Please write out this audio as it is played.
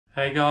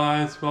Hey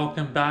guys,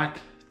 welcome back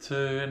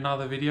to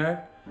another video.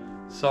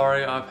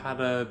 Sorry, I've had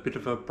a bit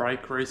of a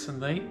break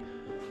recently.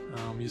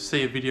 You'll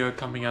see a video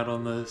coming out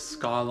on the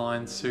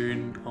Skyline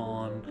soon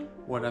on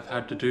what I've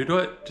had to do to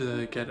it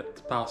to get it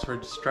to pass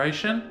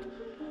registration.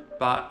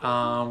 But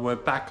we're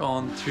back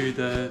on to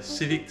the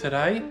Civic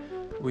today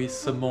with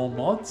some more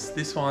mods.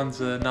 This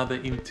one's another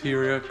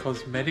interior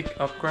cosmetic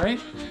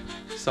upgrade.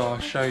 So I'll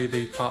show you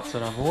the parts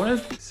that I've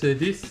ordered. So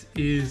this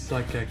is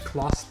like a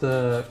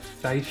cluster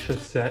fascia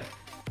set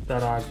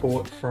that I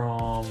bought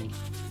from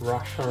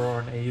Russia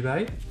on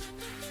eBay.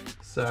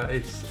 So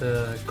it's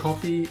a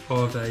copy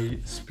of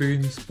a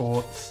Spoon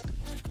Sports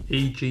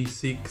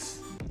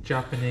Eg6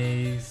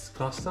 Japanese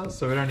cluster,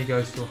 so it only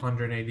goes to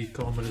 180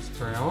 kilometers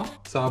per hour.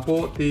 So I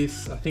bought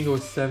this, I think it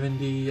was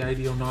 70,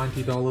 80 or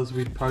 90 dollars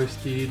with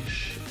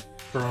postage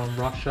from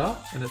Russia,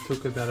 and it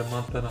took about a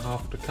month and a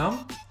half to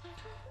come.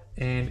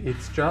 And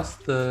it's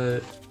just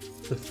the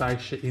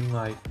fascia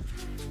inlay.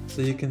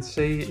 So you can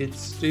see it's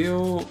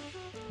still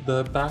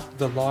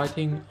the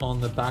lighting on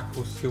the back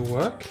will still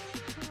work.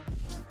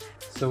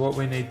 So what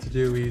we need to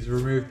do is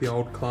remove the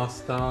old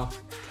cluster,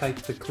 take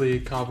the clear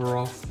cover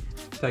off,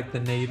 take the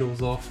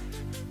needles off,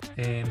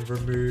 and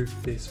remove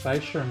this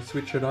fascia and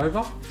switch it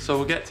over. So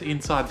we'll get to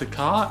inside the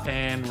car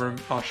and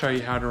I'll show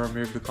you how to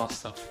remove the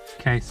cluster.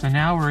 Okay, so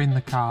now we're in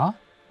the car.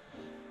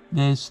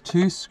 There's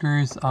two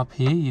screws up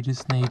here you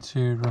just need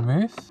to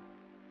remove.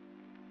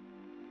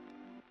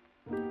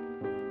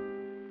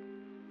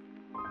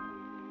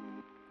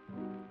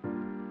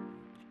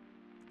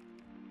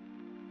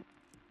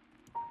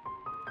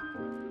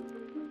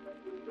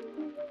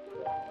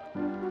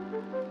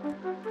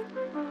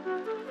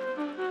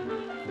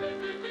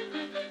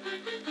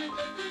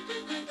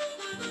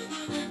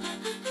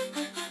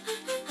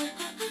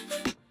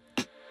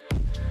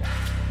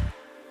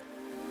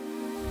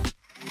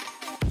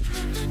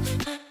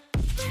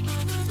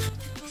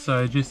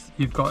 So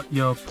you've got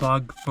your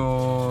plug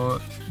for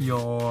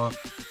your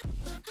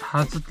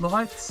hazard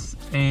lights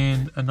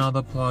and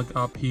another plug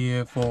up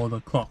here for the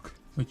clock,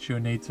 which you'll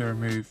need to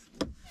remove.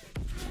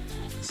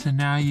 So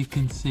now you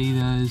can see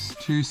those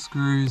two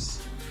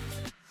screws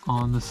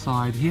on the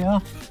side here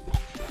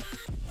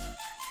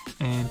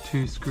and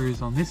two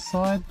screws on this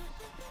side.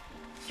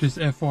 Just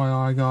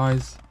FYI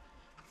guys,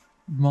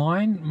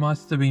 mine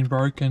must have been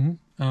broken,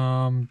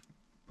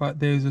 but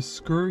there's a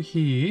screw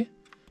here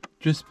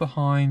just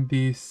behind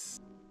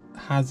this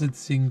hazard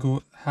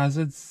signal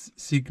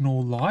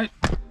light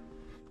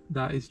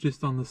that is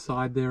just on the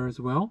side there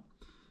as well.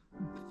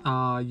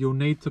 You'll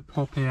need to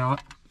pop out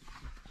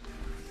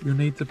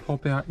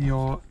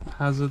your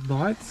hazard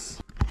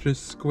lights.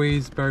 Just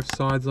squeeze both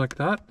sides like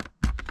that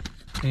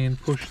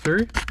and push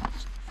through,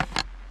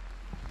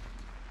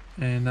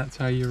 and that's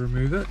how you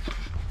remove it.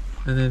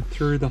 And then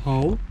through the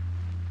hole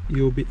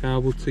you'll be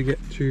able to get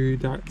to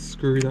that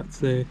screw that's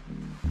there.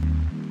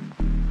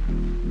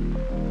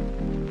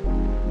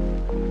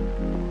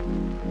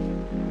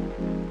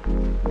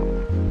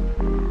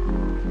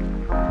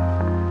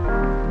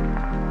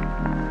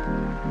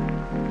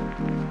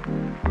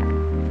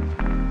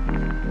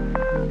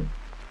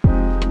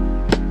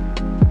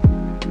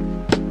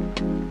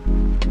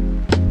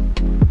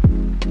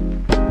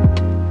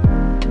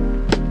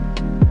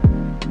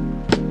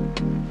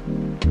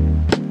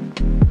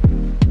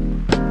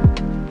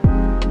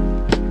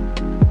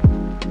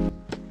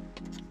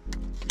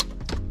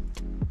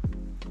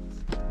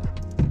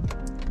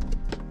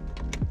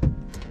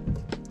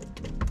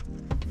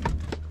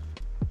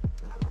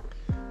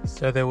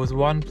 So there was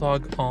one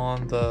plug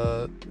on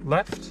the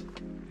left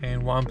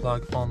and one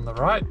plug on the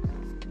right,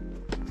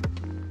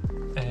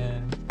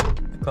 and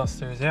the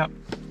cluster is out.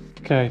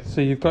 Okay,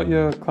 so you've got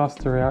your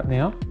cluster out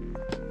now.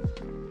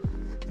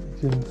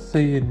 As you can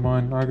see in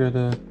mine, I got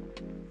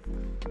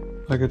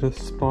a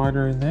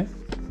spider in there.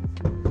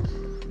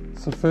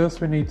 So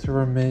first we need to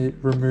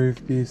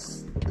remove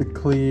the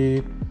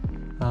clear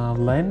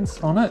lens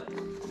on it.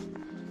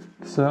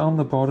 So on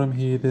the bottom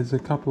here there's a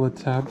couple of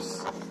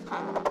tabs.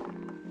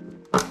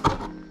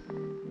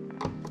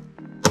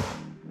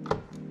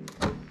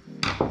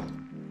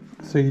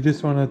 So you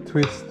just want to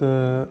twist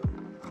the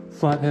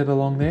flathead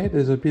along there.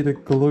 There's a bit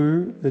of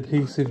glue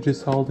adhesive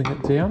just holding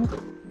it down.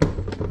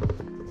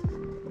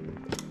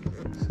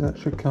 So that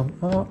should come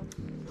up.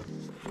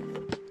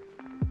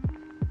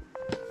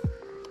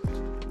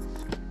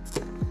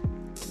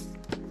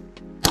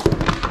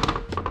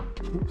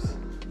 Oops.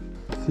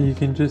 So you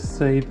can just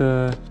see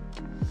the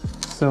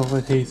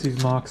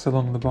self-adhesive marks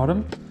along the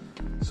bottom.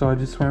 So I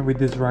just went with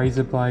this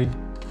razor blade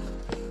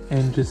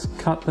and just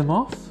cut them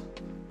off.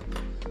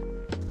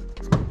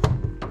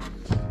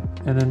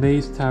 And then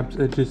these tabs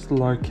are just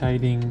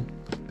locating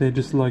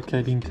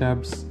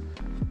tabs,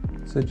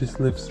 so just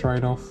lift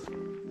straight off.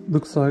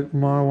 Looks like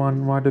my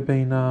one might have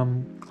been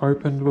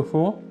opened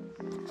before.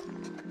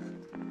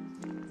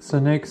 So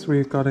next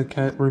we've got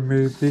to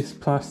remove this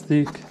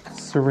plastic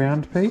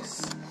surround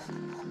piece.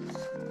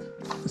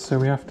 So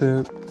we have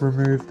to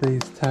remove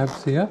these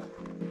tabs here.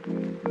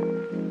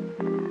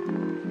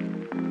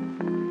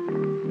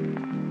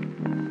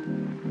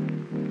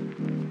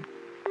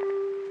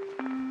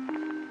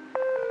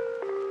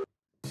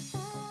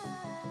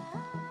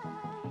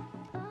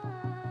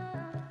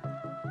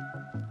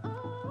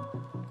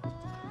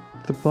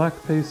 the black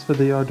piece for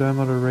the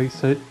odometer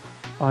reset,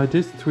 I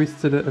just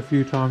twisted it a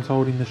few times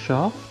holding the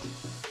shaft,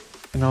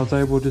 and I was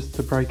able just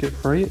to break it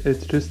free.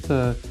 It's just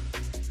a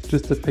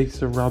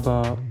piece of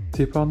rubber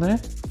tip on there.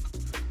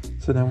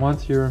 So then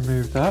once you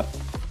remove that,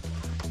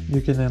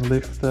 you can then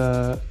lift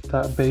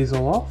that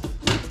bezel off.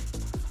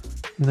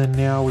 And then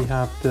now we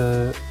have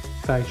the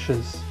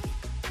fascias.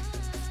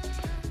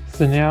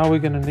 So now we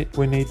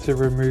need to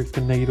remove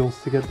the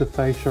needles to get the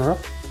fascia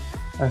off.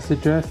 I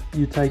suggest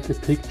you take a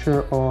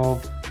picture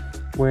of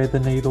where the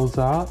needles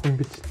are,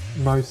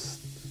 most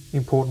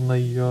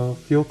importantly your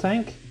fuel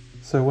tank,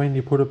 so when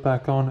you put it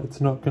back on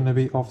it's not going to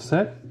be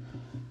offset.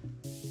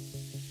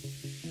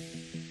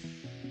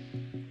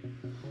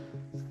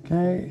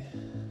 Okay,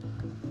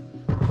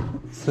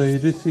 so you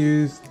just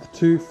use the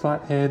 2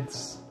 flat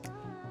heads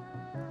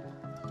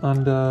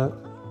under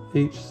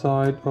each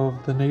side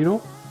of the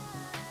needle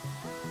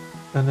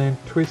and then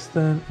twist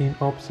them in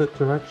opposite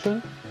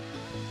direction.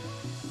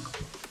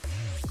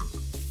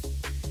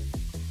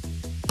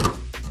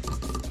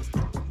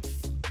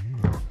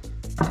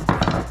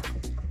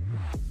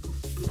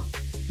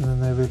 And then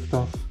they lift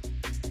off.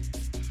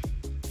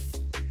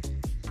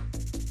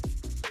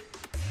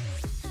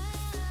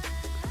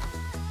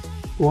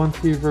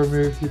 Once you've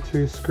removed your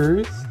 2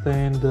 screws,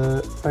 then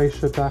the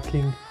fascia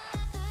backing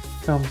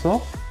comes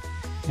off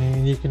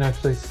and you can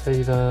actually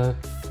see the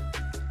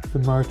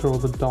motor or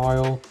the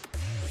dial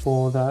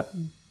for that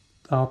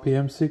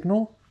RPM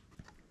signal.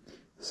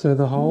 So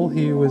the hole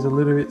here was a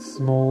little bit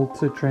small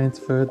to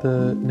transfer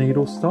the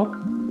needle stop.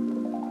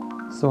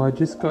 So I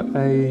just got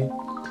a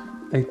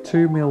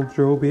 2mm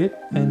drill bit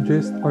and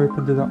just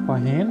opened it up by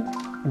hand,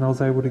 and I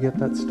was able to get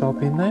that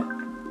stop in there.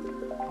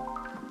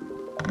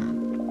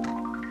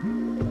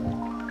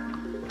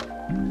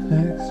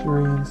 Next,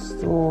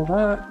 reinstall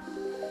that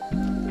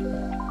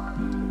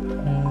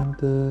and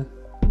the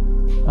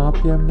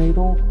RPM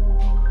needle.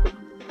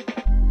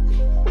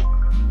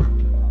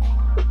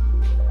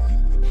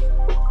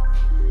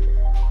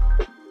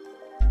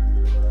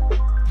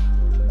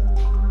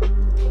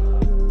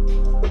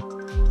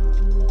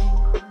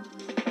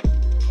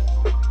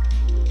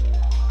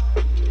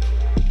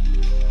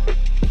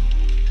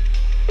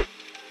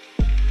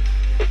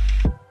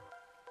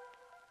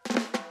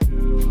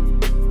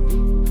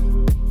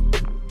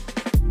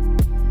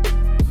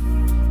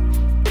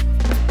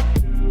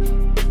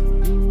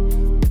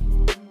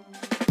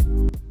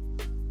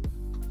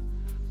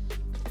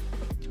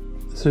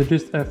 So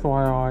just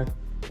FYI,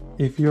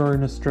 if you're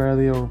in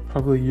Australia or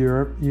probably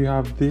Europe, you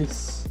have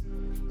this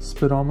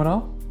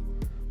speedometer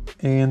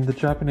and the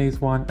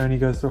Japanese one only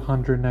goes to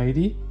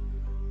 180,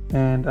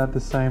 and at the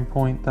same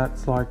point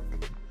that's like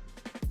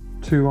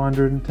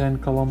 210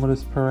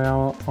 kilometers per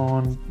hour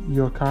on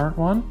your current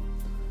one.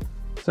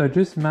 So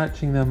just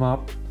matching them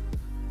up,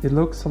 it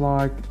looks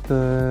like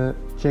the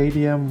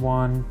JDM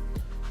one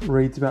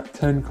reads about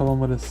 10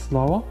 kilometers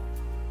slower.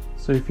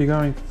 So if you're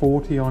going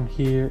 40 on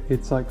here,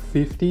 it's like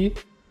 50,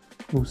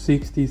 or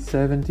 60,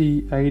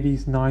 70,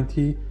 80s,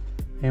 90,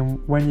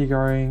 and when you're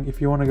going,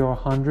 if you want to go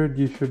 100,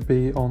 you should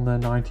be on the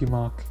 90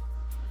 mark.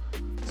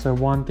 So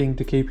one thing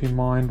to keep in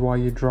mind while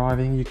you're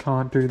driving, you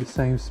can't do the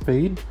same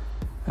speed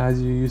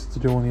as you used to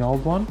do on the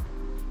old one.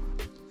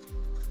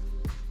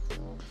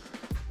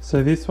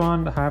 So this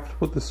one, I have to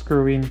put the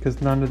screw in because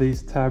none of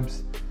these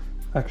tabs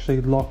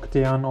actually lock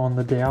down on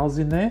the dowels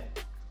in there.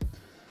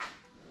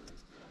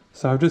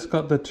 So I've just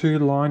got the 2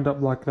 lined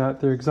up like that,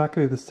 they're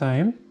exactly the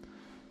same.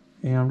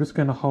 And I'm just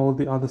going to hold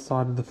the other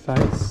side of the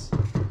face,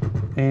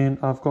 and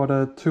I've got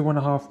a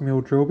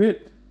 2.5mm drill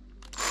bit.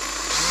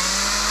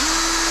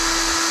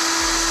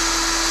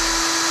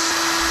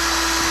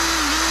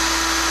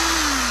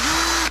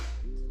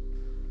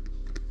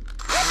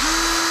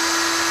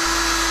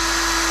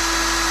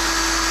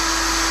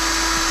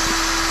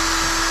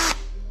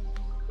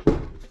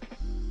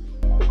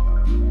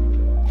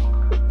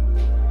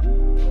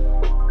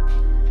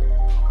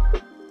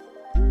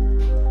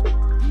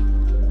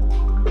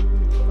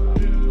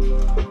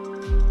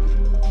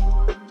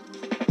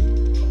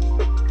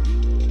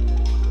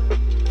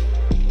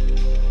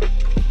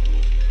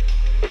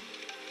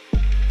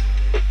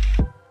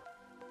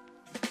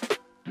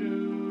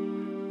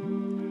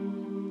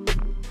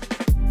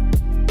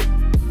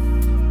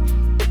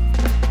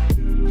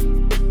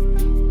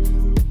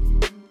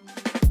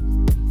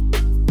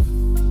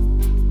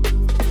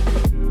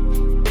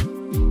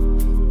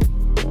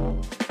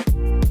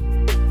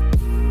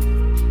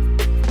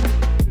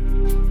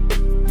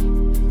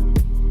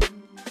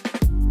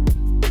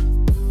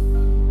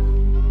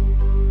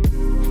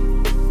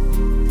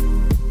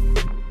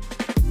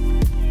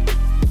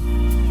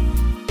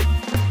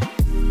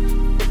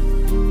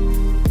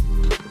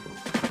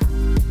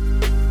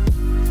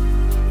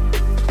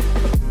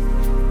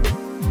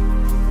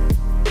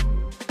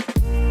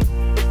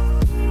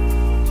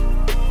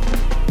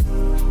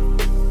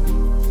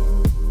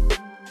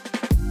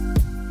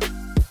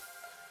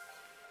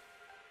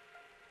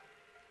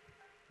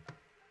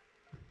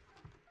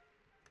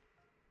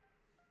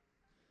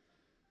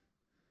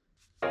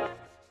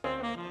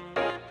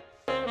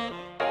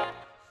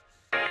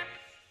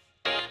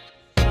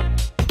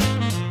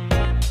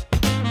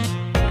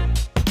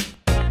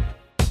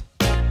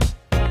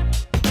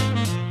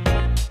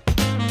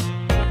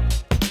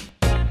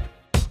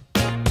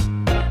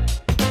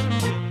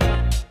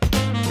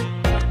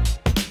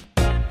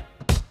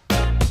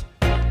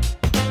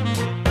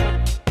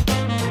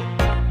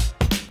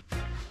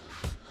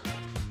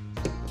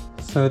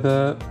 So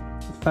the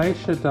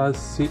fascia does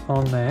sit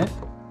on there,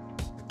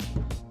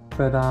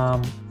 but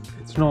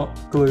it's not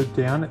glued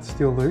down, it's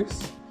still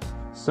loose.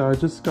 So I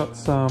just got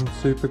some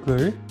super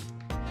glue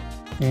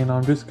and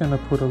I'm just going to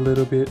put a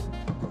little bit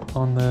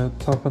on the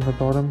top and the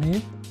bottom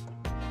here.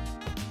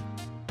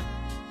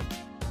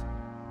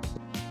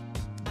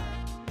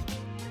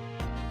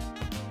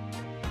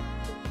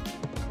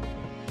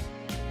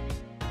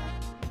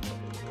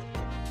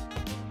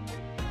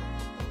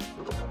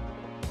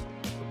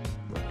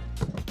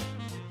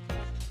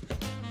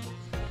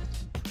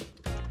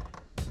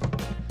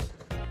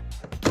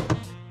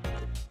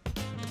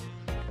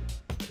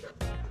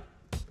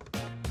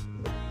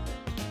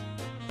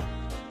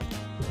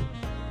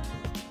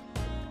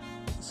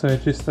 So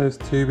just those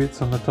two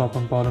bits on the top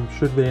and bottom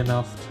should be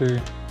enough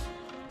to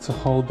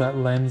hold that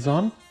lens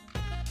on.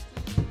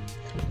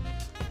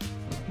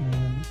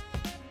 And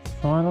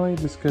finally,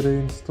 just got to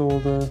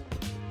install the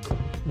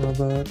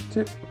rubber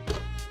tip.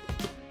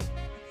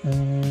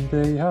 And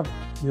there you have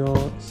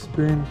your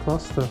spoon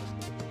cluster.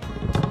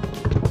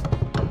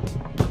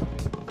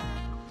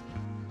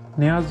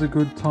 Now's a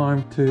good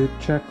time to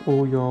check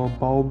all your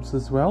bulbs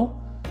as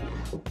well,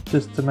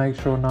 just to make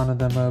sure none of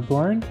them are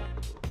blown.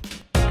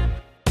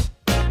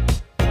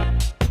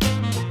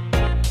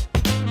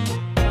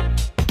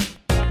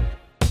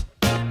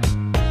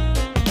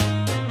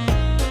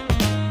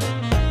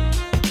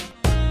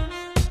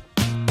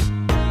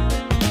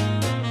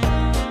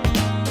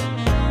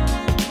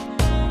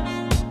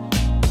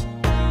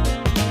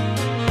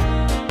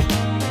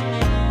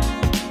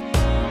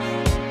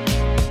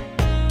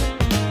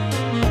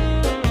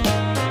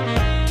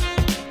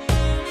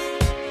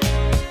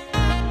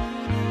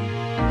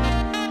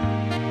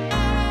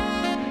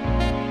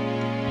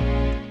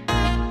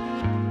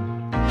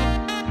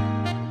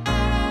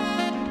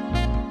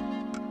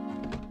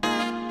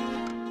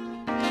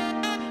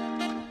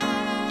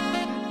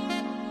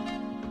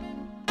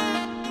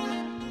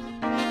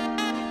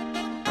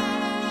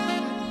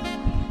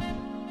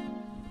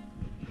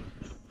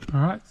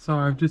 Alright, so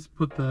I've just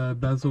put the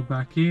bezel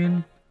back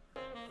in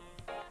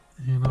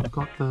and I've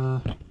got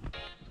the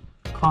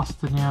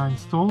cluster now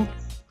installed.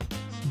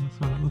 So that's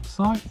what it looks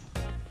like.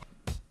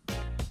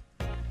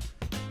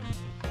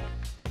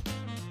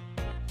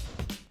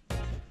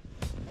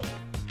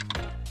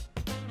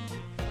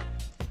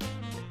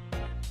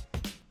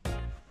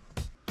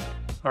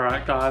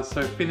 Alright guys,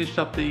 so finished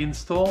up the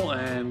install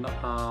and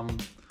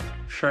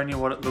shown you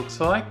what it looks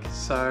like.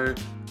 So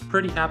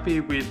pretty happy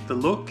with the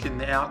look and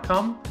the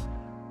outcome.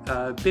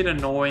 A bit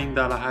annoying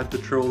that I had to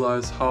drill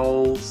those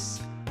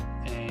holes,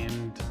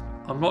 and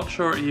I'm not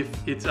sure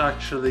if it's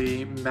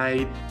actually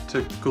made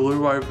to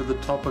glue over the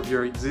top of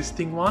your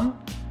existing one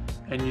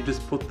and you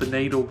just put the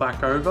needle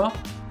back over.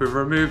 We've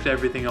removed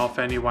everything off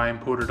anyway and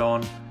put it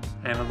on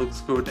and it looks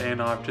good,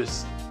 and I've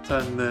just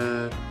turned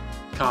the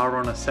car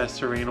on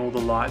accessory and all the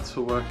lights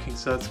were working,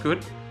 so that's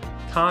good.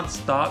 Can't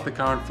start the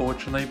car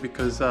unfortunately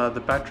because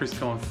the battery's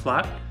gone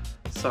flat.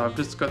 So I've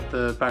just got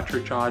the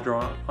battery charger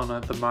on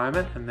at the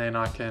moment, and then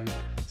I can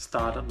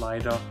start it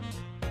later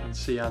and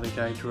see how the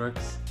gauge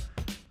works.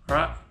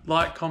 Alright,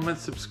 like, comment,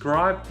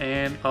 subscribe,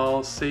 and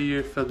I'll see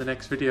you for the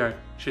next video.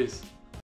 Cheers.